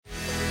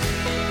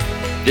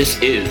This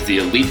is the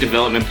Elite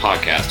Development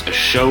Podcast, a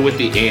show with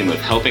the aim of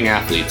helping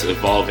athletes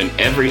evolve in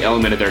every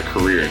element of their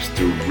careers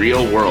through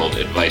real-world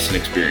advice and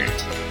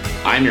experience.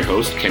 I'm your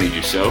host, Kenny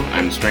Dussault.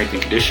 I'm a strength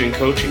and conditioning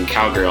coach in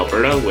Calgary,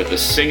 Alberta, with a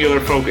singular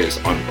focus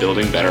on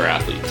building better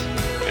athletes.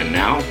 And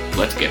now,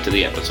 let's get to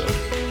the episode.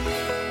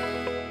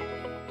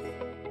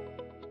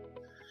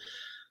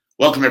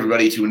 Welcome,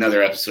 everybody, to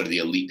another episode of the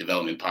Elite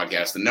Development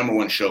Podcast, the number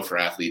one show for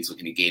athletes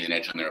looking to gain an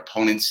edge on their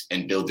opponents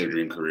and build their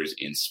dream careers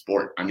in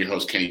sport. I'm your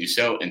host, Kenny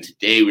Dussault, and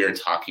today we are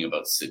talking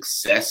about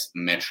success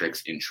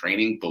metrics in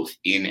training, both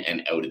in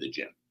and out of the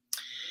gym.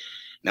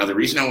 Now, the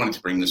reason I wanted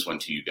to bring this one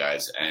to you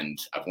guys, and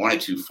I've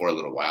wanted to for a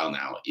little while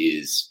now,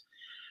 is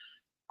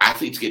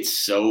athletes get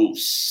so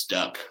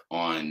stuck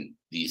on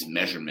these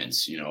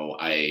measurements. You know,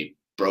 I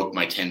broke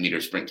my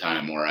 10-meter sprint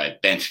time, or I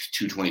benched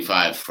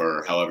 225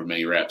 for however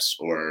many reps,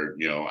 or,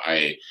 you know,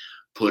 I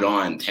put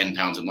on 10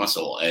 pounds of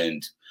muscle,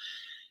 and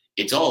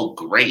it's all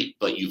great,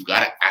 but you've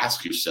got to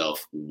ask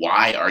yourself,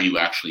 why are you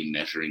actually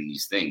measuring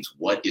these things?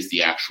 What is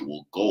the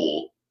actual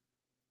goal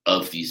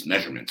of these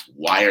measurements?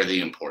 Why are they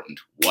important?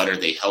 What are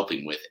they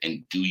helping with?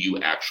 And do you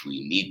actually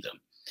need them?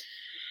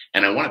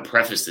 And I want to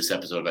preface this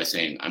episode by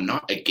saying I'm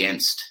not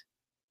against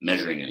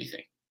measuring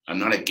anything. I'm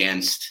not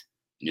against,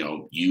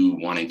 you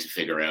wanting to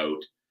figure out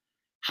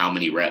how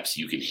many reps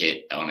you can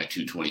hit on a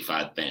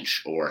 225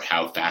 bench, or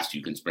how fast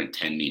you can sprint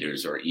 10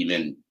 meters, or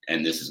even,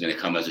 and this is going to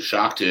come as a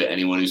shock to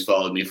anyone who's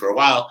followed me for a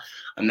while,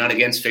 I'm not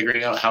against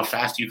figuring out how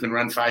fast you can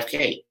run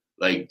 5K.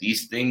 Like,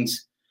 these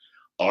things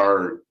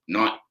are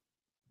not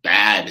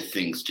bad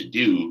things to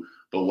do,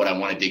 but what I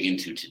want to dig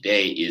into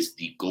today is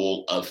the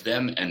goal of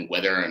them and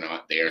whether or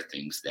not they are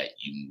things that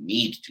you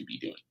need to be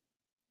doing.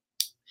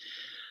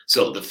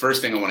 So the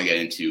first thing I want to get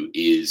into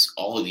is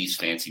all of these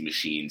fancy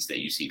machines that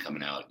you see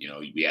coming out. You know,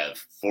 we have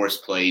force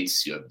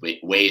plates, you have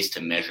ways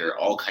to measure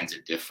all kinds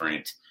of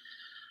different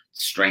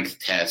strength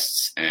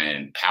tests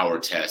and power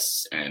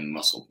tests and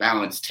muscle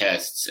balance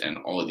tests and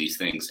all of these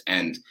things.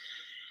 And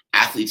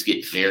athletes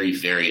get very,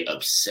 very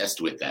obsessed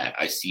with that.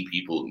 I see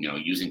people,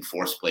 using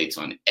force plates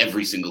on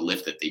every single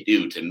lift that they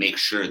do to make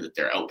sure that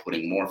they're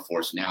outputting more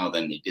force now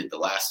than they did the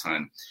last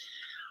time.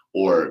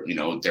 Or,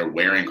 they're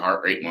wearing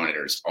heart rate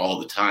monitors all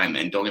the time.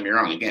 And don't get me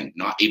wrong, again,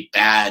 not a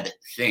bad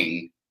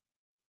thing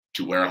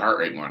to wear a heart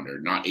rate monitor,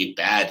 not a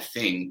bad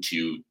thing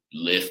to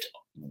lift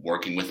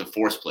working with a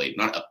force plate,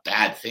 not a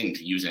bad thing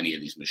to use any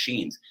of these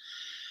machines.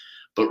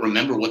 But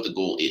remember what the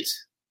goal is.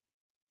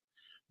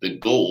 The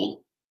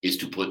goal is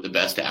to put the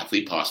best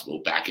athlete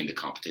possible back into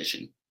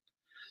competition.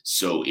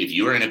 So if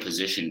you're in a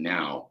position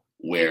now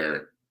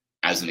where,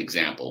 as an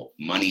example,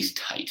 money's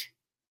tight,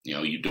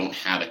 you don't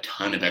have a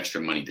ton of extra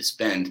money to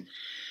spend,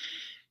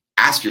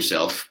 ask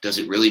yourself, does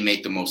it really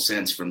make the most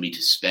sense for me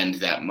to spend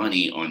that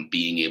money on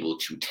being able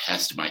to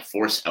test my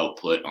force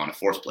output on a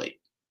force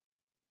plate?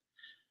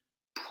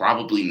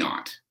 Probably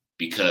not,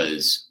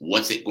 because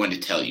what's it going to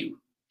tell you?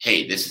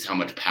 Hey, this is how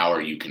much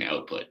power you can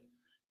output.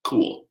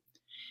 Cool.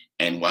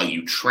 And while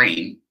you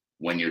train,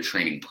 when you're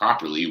training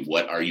properly,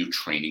 what are you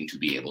training to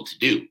be able to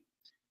do?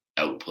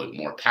 Output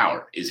more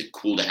power. Is it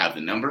cool to have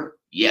the number?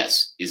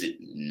 Yes. Is it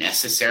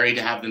necessary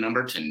to have the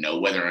number to know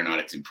whether or not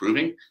it's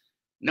improving?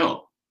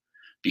 No.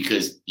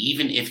 Because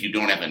even if you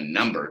don't have a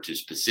number to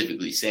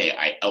specifically say,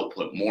 I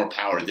output more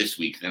power this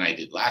week than I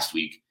did last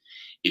week,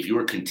 if you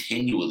are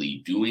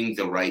continually doing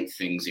the right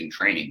things in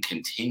training,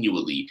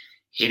 continually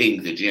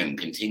hitting the gym,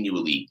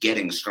 continually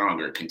getting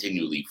stronger,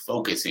 continually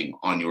focusing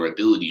on your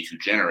ability to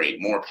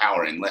generate more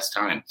power in less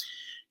time,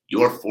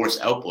 your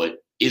force output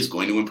is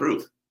going to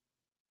improve.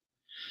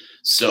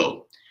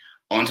 So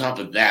on top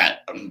of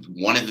that,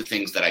 one of the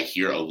things that I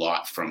hear a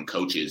lot from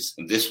coaches,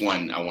 this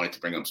one I wanted to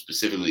bring up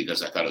specifically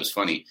because I thought it was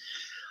funny.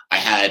 I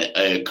had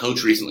a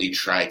coach recently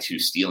try to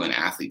steal an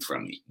athlete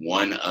from me,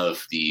 one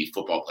of the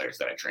football players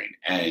that I trained.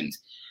 And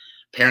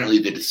apparently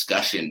the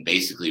discussion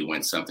basically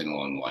went something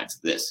along the lines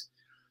of this.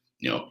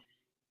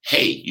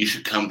 Hey, you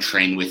should come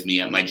train with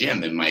me at my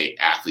gym. And my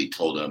athlete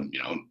told him,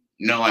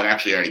 no, I've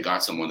actually already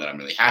got someone that I'm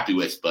really happy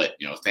with, but,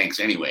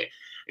 thanks anyway.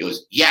 It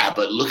was, yeah,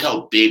 but look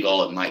how big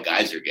all of my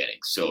guys are getting.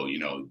 So,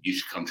 you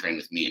should come train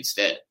with me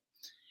instead.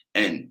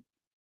 And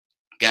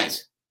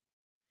guys,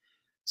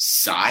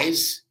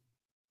 size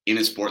in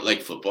a sport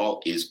like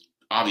football is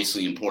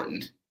obviously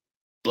important,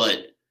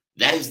 but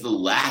that is the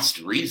last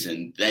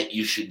reason that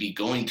you should be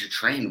going to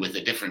train with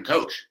a different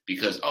coach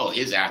because,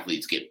 his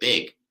athletes get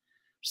big.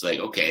 It's like,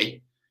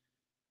 okay,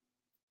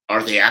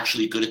 are they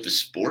actually good at the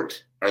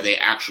sport? Are they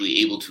actually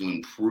able to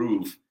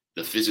improve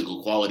the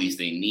physical qualities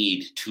they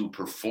need to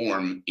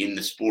perform in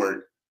the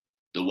sport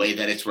the way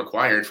that it's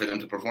required for them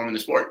to perform in the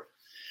sport?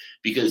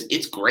 Because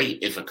it's great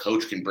if a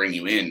coach can bring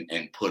you in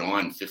and put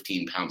on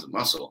 15 pounds of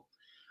muscle,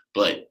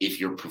 but if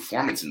your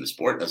performance in the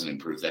sport doesn't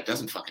improve, that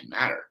doesn't fucking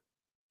matter.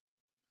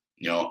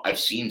 I've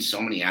seen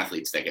so many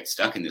athletes that get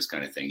stuck in this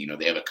kind of thing.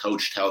 They have a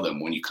coach tell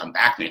them, when you come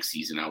back next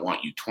season, I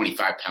want you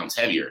 25 pounds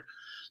heavier.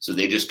 So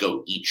they just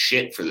go eat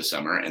shit for the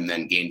summer and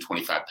then gain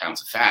 25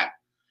 pounds of fat.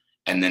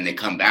 And then they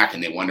come back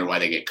and they wonder why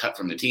they get cut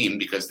from the team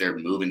because they're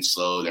moving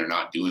slow, they're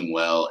not doing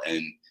well,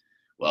 and,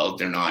 well,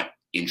 they're not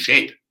in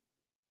shape.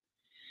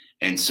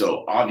 And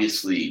so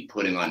obviously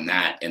putting on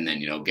that and then,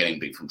 getting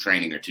big from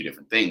training are two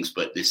different things.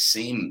 But this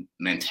same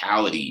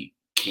mentality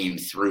came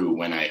through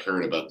when I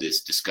heard about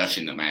this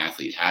discussion that my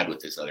athlete had with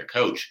this other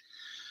coach,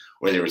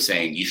 where they were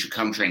saying, you should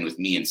come train with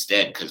me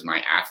instead because my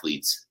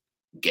athletes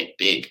get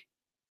big.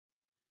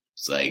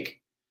 It's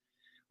like,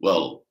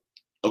 well,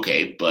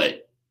 okay,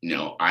 but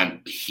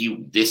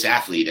this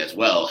athlete as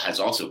well has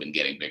also been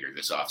getting bigger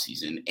this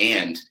offseason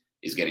and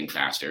is getting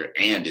faster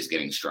and is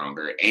getting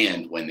stronger.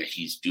 And when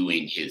he's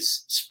doing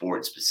his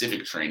sport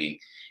specific training,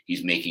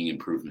 he's making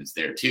improvements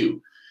there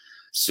too.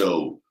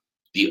 So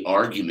the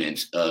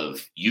argument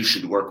of you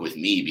should work with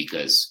me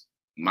because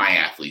my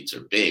athletes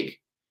are big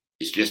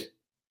is just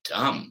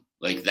dumb.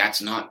 Like,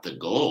 that's not the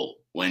goal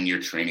when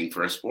you're training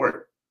for a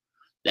sport.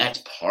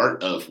 That's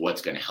part of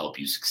what's going to help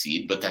you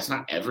succeed, but that's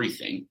not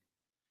everything.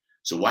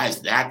 So why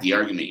is that the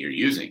argument you're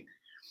using?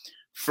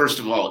 First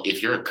of all,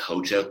 if you're a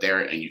coach out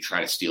there and you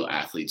try to steal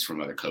athletes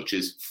from other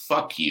coaches,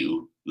 fuck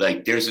you.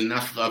 Like, there's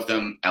enough of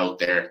them out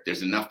there.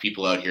 There's enough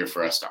people out here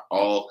for us to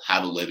all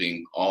have a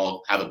living,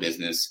 all have a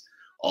business,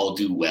 all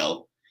do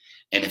well.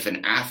 And if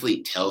an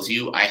athlete tells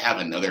you, I have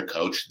another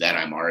coach that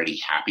I'm already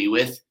happy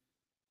with,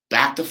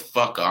 back the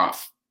fuck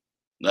off.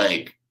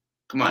 Like,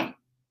 come on.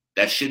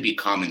 That should be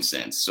common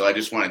sense. So I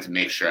just wanted to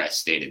make sure I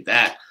stated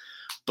that.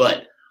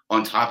 But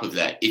on top of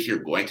that, if you're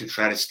going to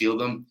try to steal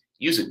them,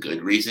 use a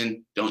good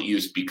reason. Don't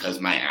use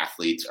because my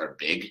athletes are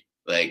big.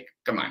 Like,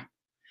 come on.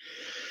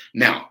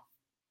 Now,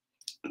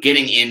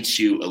 getting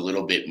into a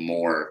little bit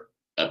more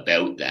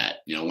about that,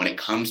 when it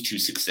comes to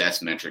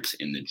success metrics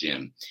in the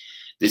gym,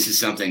 this is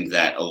something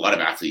that a lot of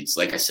athletes,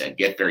 like I said,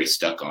 get very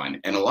stuck on.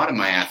 And a lot of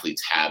my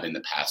athletes have in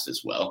the past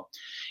as well.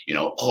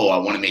 I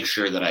want to make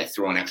sure that I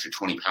throw an extra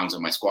 20 pounds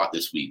on my squat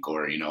this week.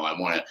 Or, I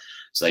want to,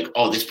 it's like,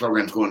 this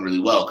program's going really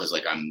well because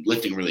like I'm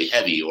lifting really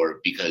heavy, or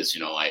because,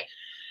 I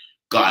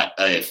got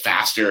a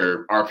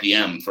faster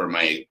RPM for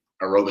my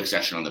aerobic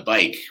session on the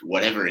bike,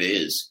 whatever it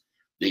is.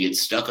 They get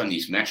stuck on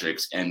these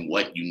metrics. And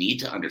what you need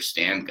to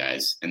understand,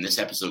 guys, and this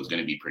episode is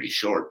going to be pretty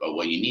short, but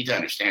what you need to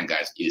understand,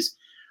 guys, is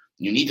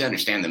you need to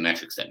understand the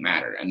metrics that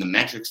matter. And the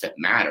metrics that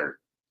matter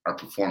are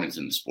performance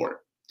in the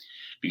sport.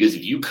 Because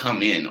if you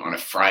come in on a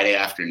Friday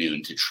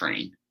afternoon to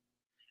train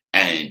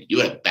and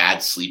you had a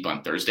bad sleep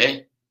on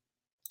Thursday,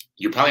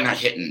 you're probably not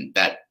hitting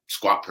that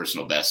squat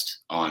personal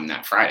best on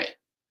that Friday.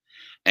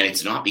 And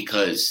it's not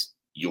because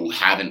you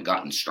haven't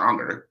gotten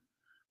stronger,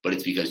 but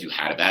it's because you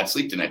had a bad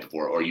sleep the night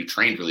before, or you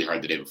trained really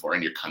hard the day before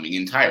and you're coming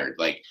in tired.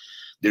 Like,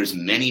 there's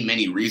many,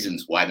 many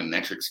reasons why the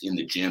metrics in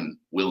the gym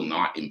will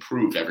not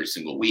improve every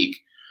single week.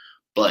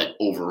 But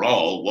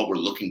overall, what we're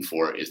looking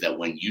for is that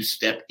when you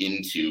step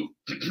into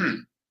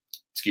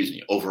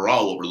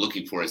overall, what we're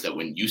looking for is that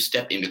when you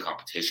step into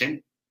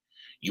competition,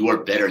 you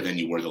are better than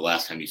you were the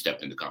last time you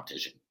stepped into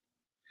competition.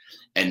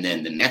 And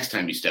then the next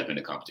time you step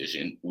into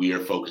competition, we are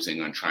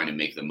focusing on trying to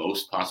make the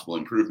most possible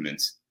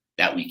improvements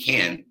that we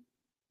can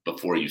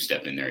before you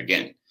step in there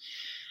again.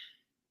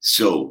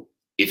 So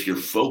if you're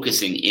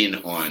focusing in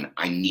on,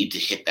 I need to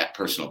hit that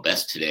personal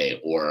best today,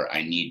 or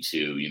I need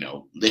to,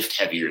 lift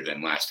heavier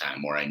than last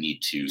time, or I need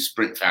to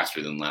sprint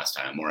faster than last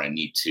time, or I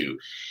need to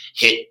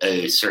hit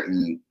a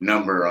certain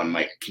number on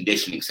my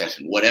conditioning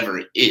session, whatever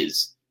it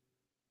is,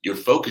 your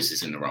focus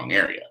is in the wrong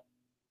area.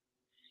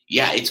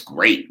 Yeah, it's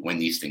great when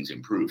these things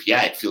improve.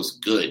 Yeah, it feels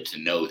good to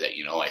know that,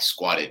 I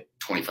squatted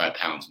 25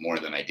 pounds more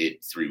than I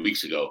did 3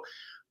 weeks ago.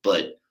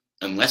 But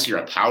unless you're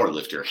a power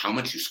lifter, how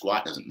much you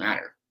squat doesn't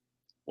matter.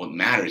 What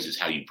matters is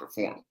how you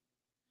perform.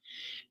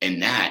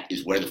 And that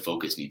is where the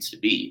focus needs to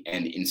be.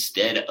 And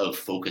instead of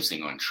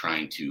focusing on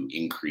trying to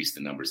increase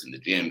the numbers in the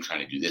gym,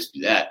 trying to do this,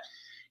 do that,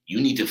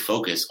 you need to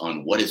focus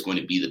on what is going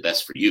to be the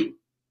best for you.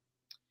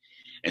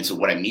 And so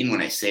what I mean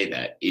when I say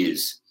that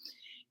is,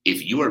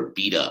 if you are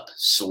beat up,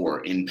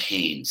 sore, in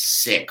pain,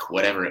 sick,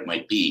 whatever it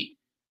might be,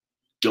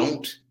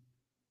 don't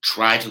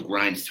try to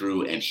grind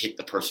through and hit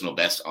the personal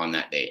best on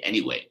that day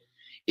anyway.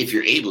 If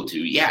you're able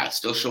to,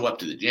 still show up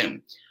to the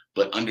gym.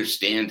 But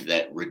understand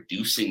that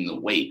reducing the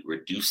weight,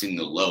 reducing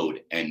the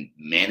load, and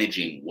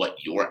managing what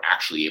you're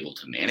actually able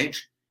to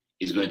manage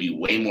is going to be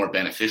way more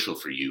beneficial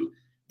for you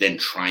than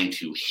trying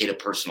to hit a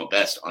personal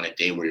best on a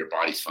day where your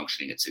body's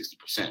functioning at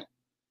 60%.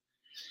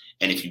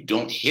 And if you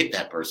don't hit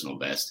that personal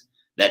best,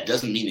 that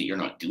doesn't mean that you're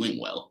not doing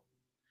well.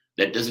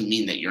 That doesn't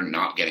mean that you're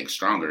not getting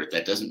stronger.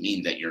 That doesn't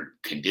mean that your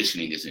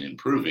conditioning isn't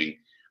improving.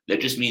 That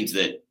just means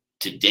that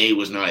today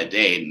was not a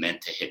day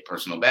meant to hit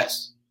personal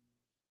best.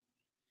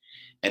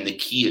 And the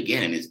key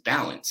again is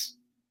balance.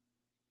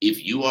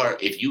 If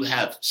you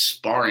have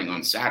sparring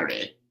on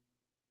Saturday,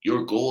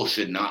 your goal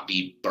should not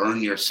be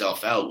burn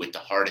yourself out with the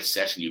hardest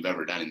session you've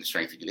ever done in the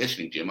strength and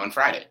conditioning gym on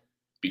Friday,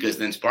 because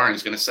then sparring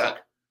is going to suck.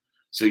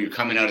 So you're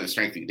coming out of the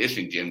strength and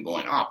conditioning gym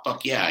going, oh,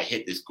 fuck yeah, I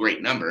hit this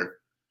great number.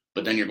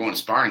 But then you're going to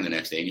sparring the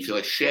next day and you feel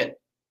like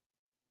shit.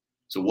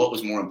 So what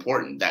was more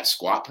important, that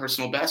squat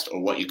personal best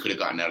or what you could have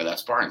gotten out of that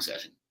sparring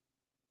session?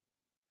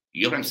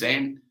 You get what I'm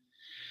saying?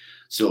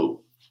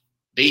 So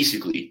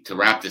basically, to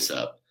wrap this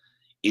up,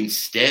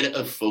 instead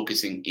of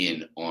focusing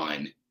in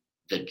on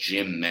the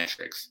gym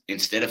metrics,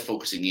 instead of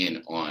focusing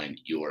in on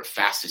your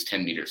fastest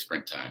 10-meter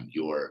sprint time,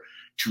 your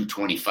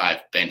 225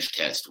 bench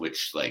test,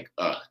 which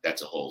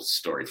that's a whole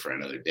story for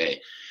another day,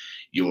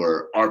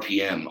 your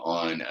RPM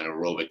on an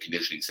aerobic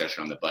conditioning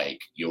session on the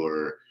bike,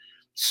 your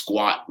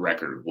squat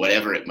record,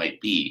 whatever it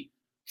might be,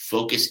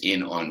 focus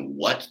in on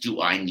what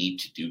do I need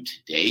to do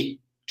today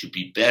to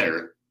be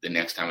better the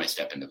next time I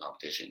step into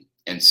competition.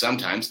 And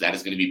sometimes that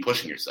is going to be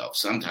pushing yourself.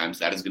 Sometimes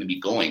that is going to be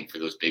going for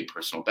those big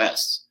personal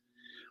bests.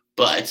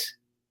 But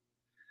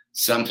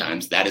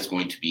sometimes that is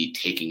going to be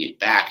taking it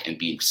back and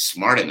being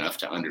smart enough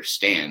to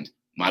understand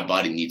my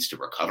body needs to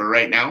recover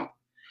right now.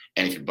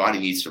 And if your body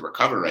needs to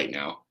recover right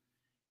now,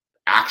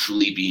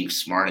 actually being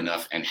smart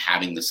enough and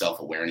having the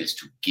self-awareness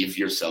to give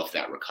yourself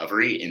that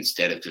recovery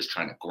instead of just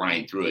trying to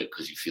grind through it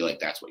because you feel like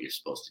that's what you're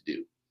supposed to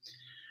do.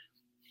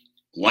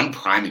 One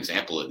prime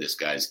example of this,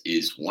 guys,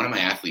 is one of my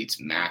athletes,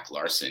 Mac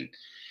Larson.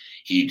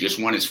 He just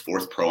won his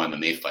 4th pro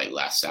MMA fight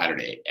last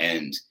Saturday,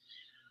 and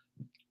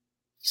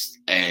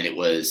it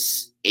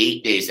was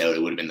 8 days out.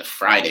 It would have been the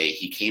Friday.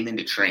 He came in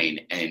to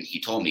train, and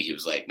he told me, he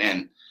was like,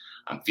 man,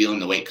 I'm feeling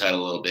the weight cut a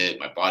little bit.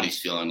 My body's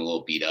feeling a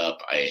little beat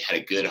up. I had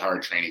a good,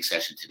 hard training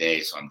session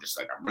today, so I'm just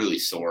like, I'm really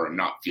sore. I'm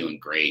not feeling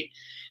great.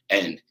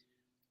 And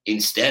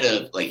instead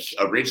of,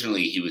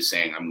 originally he was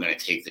saying, I'm going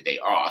to take the day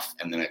off.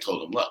 And then I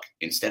told him, look,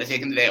 instead of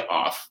taking the day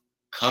off,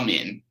 come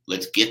in,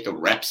 let's get the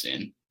reps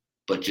in,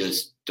 but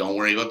just don't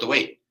worry about the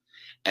weight.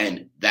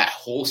 And that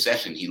whole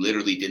session, he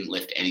literally didn't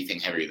lift anything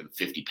heavier than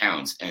 50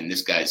 pounds. And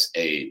this guy's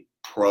a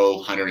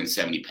pro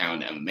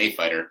 170-pound MMA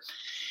fighter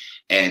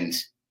and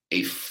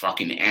a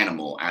fucking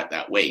animal at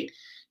that weight,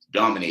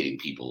 dominating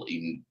people.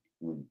 Even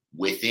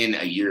within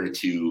a year or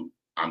two,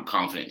 I'm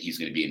confident he's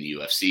going to be in the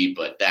UFC,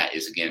 but that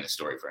is, again, a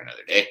story for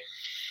another day.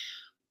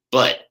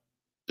 But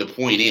the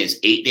point is,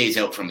 8 days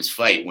out from his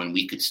fight, when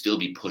we could still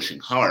be pushing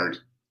hard,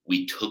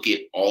 we took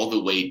it all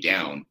the way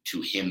down to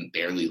him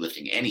barely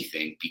lifting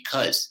anything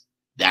because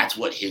that's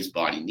what his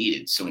body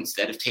needed. So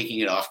instead of taking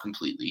it off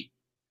completely,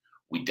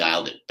 we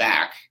dialed it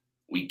back.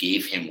 We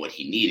gave him what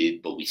he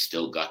needed, but we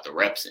still got the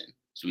reps in.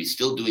 So he's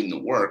still doing the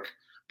work,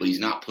 but he's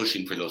not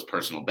pushing for those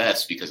personal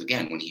bests because,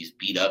 again, when he's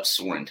beat up,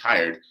 sore, and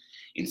tired,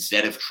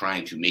 instead of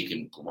trying to make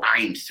him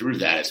grind through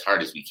that as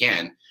hard as we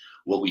can,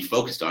 what we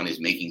focused on is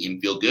making him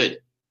feel good,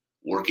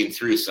 working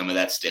through some of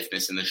that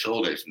stiffness in the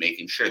shoulders,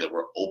 making sure that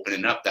we're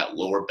opening up that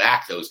lower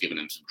back that was giving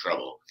him some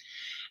trouble.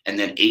 And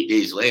then 8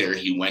 days later,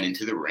 he went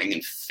into the ring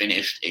and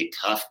finished a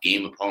tough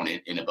game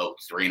opponent in about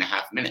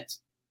 3.5 minutes.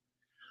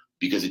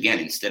 Because, again,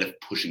 instead of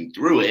pushing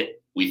through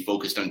it, we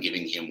focused on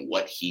giving him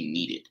what he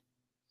needed.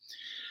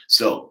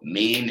 So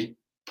main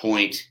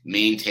point,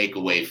 main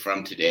takeaway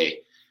from today,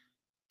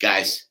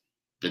 guys,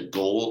 the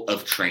goal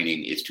of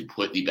training is to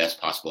put the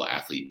best possible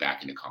athlete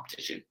back into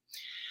competition.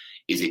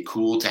 Is it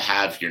cool to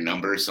have your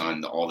numbers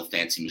on all the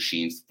fancy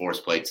machines, force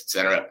plates,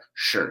 etc.?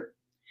 Sure.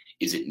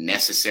 Is it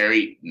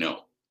necessary?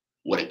 No.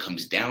 What it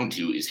comes down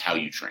to is how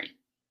you train.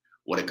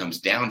 What it comes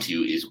down to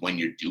is when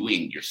you're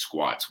doing your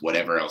squats,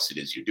 whatever else it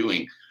is you're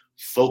doing,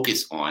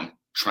 focus on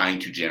trying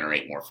to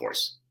generate more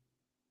force.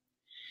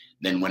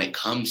 Then when it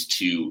comes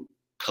to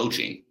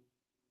coaching,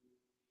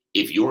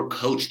 if your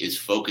coach is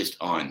focused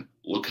on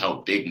look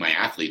how big my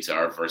athletes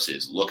are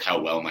versus look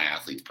how well my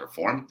athletes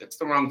perform, that's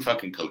the wrong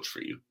fucking coach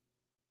for you.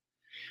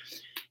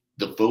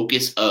 The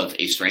focus of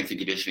a strength and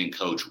conditioning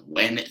coach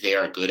when they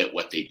are good at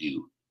what they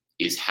do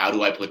is how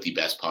do I put the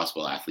best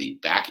possible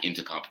athlete back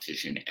into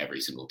competition every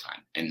single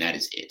time? And that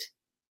is it.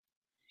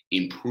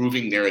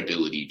 Improving their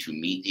ability to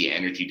meet the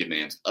energy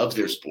demands of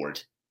their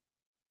sport,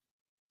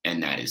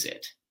 and that is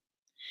it.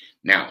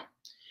 Now,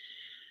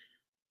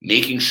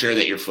 making sure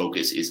that your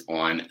focus is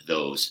on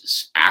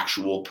those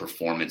actual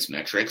performance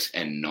metrics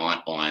and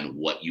not on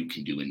what you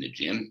can do in the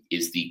gym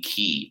is the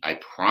key, I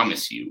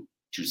promise you,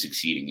 to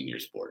succeeding in your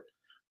sport.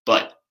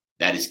 But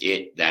that is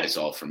it. That is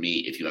all for me.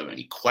 If you have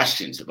any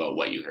questions about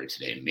what you heard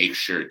today, make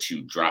sure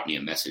to drop me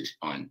a message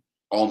on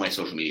all my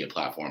social media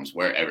platforms,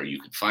 wherever you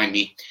can find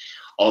me.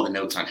 All the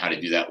notes on how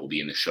to do that will be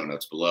in the show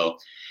notes below.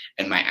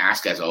 And my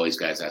ask, as always,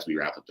 guys, as we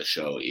wrap up the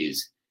show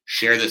is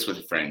share this with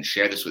a friend,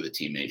 share this with a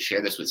teammate,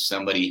 share this with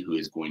somebody who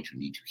is going to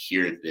need to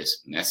hear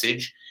this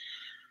message.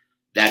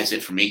 That is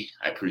it for me.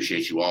 I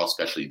appreciate you all,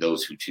 especially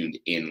those who tuned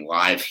in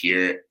live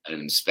here,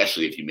 and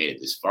especially if you made it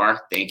this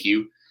far. Thank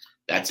you.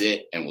 That's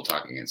it, and we'll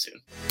talk again soon.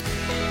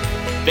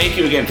 Thank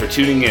you again for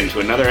tuning in to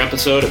another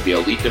episode of the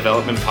Elite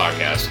Development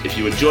Podcast. If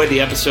you enjoyed the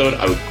episode,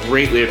 I would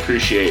greatly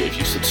appreciate if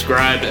you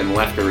subscribed and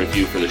left a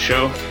review for the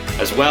show.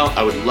 As well,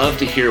 I would love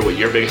to hear what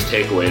your biggest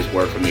takeaways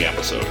were from the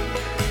episode.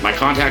 My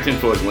contact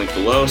info is linked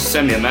below.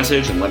 Send me a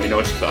message and let me know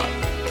what you thought.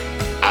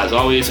 As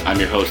always, I'm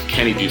your host,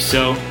 Kenny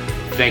Dussault.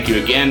 Thank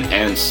you again,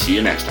 and see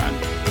you next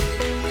time.